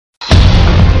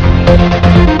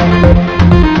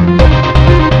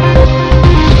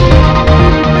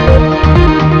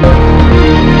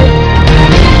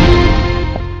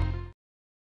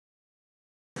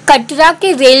कटरा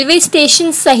के railway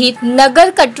station सहित नगर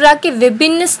कटरा के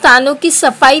विभिन्न स्थानों की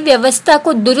सफाई व्यवस्था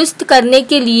को दुरुस्त करने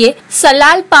के लिए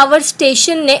सलाल पावर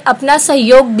स्टेशन ने अपना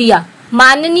सहयोग दिया।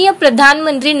 माननीय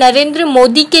प्रधानमंत्री नरेंद्र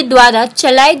मोदी के द्वारा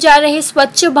चलाए जा रहे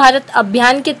स्वच्छ भारत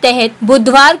अभियान के तहत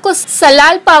बुधवार को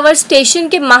सलाल पावर स्टेशन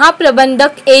के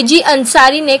महाप्रबंधक एजी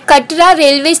अंसारी ने Katra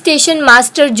railway station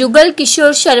master Jugal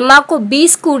Kishore Sharma को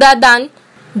 20 कूड़ादान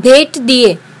भेंट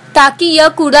दिए ताकि यह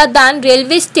कूड़ादान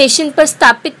रेलवे स्टेशन पर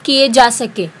स्थापित किए जा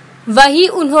सके। वहीं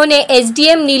उन्होंने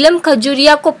एसडीएम नीलम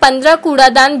खजूरिया को 15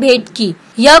 कूड़ादान भेंट की।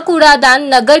 यह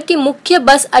कूड़ादान नगर के मुख्य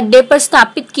बस अड्डे पर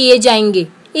स्थापित किए जाएंगे।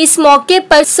 इस मौके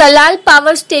पर सलाल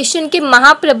पावर स्टेशन के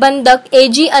महाप्रबंधक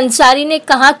एजी अंसारी ने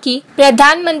कहा कि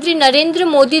प्रधानमंत्री नरेंद्र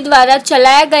मोदी द्वारा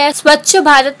चलाया गया स्वच्छ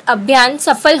भारत अभियान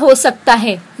सफल हो सकता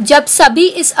है जब सभी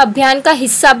इस अभियान का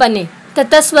हिस्सा बने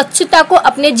तथा स्वच्छता को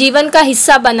अपने जीवन का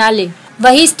हिस्सा बना ले।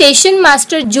 वही स्टेशन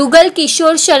मास्टर जुगल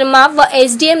किशोर शर्मा व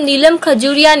एसडीएम नीलम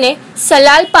खजूरिया ने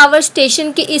सलाल पावर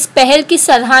स्टेशन की इस पहल की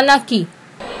सराहना की।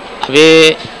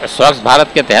 अभी स्वच्छ भारत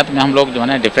के तहत में हम लोग जो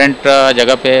है डिफरेंट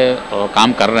जगह पे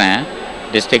काम कर रहे हैं।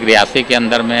 डिस्ट्रिक्ट रियासी के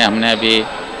अंदर में हमने अभी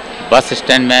बस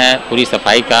स्टैंड में पूरी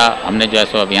सफाई का हमने जो है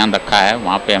सो अभियान रखा है।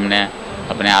 वहाँ पे हमने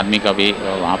अपने आदमी का भी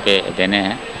वहाँ पे देने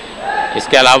हैं।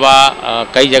 इसके अलावा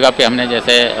कई जगह पे हमने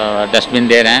जैसे डस्टबिन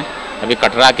दे रहे हैं। अभी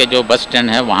कटरा के जो बस स्टैंड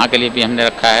है वहाँ के लिए भी हमने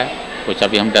रखा है, कुछ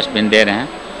अभी हम डस्टबिन दे रहे हैं।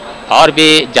 और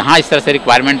भी जहाँ इस तरह से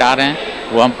रिक्वायरमेंट आ रहे हैं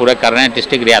वो हम पूरे कर रहे हैं।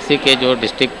 डिस्ट्रिक्ट रियासी के जो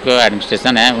डिस्ट्रिक्ट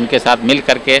एडमिनिस्ट्रेशन है उनके साथ मिल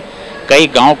करके कई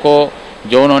गांव को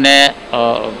जो उन्होंने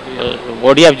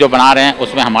ओडीएफ जो बना रहे हैं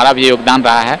उसमें हमारा भी योगदान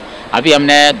रहा है। अभी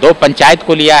हमने 2 पंचायत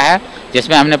को लिया है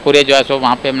जिसमें हमने पूरे जो है सो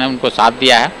वहाँ पे हमने उनको साथ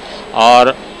दिया है।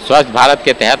 और स्वच्छ भारत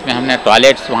के तहत में हमने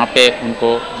टॉयलेट्स वहाँ पे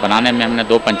उनको बनाने में हमने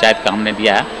 2 पंचायत का हमने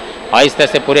दिया है। और इस तरह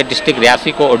से पूरे डिस्ट्रिक्ट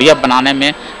रियासी को ओडीएफ बनाने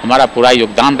में हमारा पूरा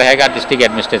योगदान रहेगा डिस्ट्रिक्ट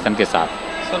एडमिनिस्ट्रेशन के साथ।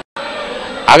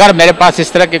 अगर मेरे पास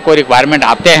इस तरह के कोई रिक्वायरमेंट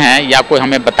आते हैं या कोई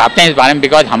हमें बताते हैं इस बारे में,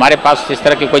 बिकॉज हमारे पास इस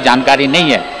तरह की कोई जानकारी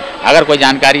नहीं है। अगर कोई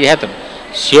जानकारी है तो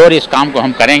श्योर इस काम को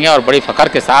हम करेंगे और बड़ी फ़ख्र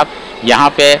के साथ यहाँ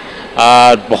पे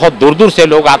बहुत दूर दूर से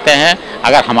लोग आते हैं।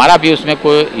 अगर हमारा भी उसमें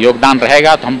कोई योगदान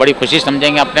रहेगा तो हम बड़ी खुशी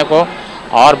समझेंगे अपने को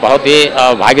और बहुत ही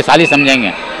भाग्यशाली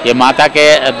समझेंगे। ये माता के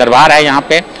दरबार है यहाँ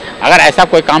पे। अगर ऐसा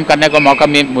कोई काम करने को मौका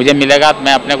मुझे मिलेगा तो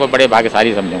मैं अपने को बड़े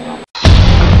भाग्यशाली समझूंगा।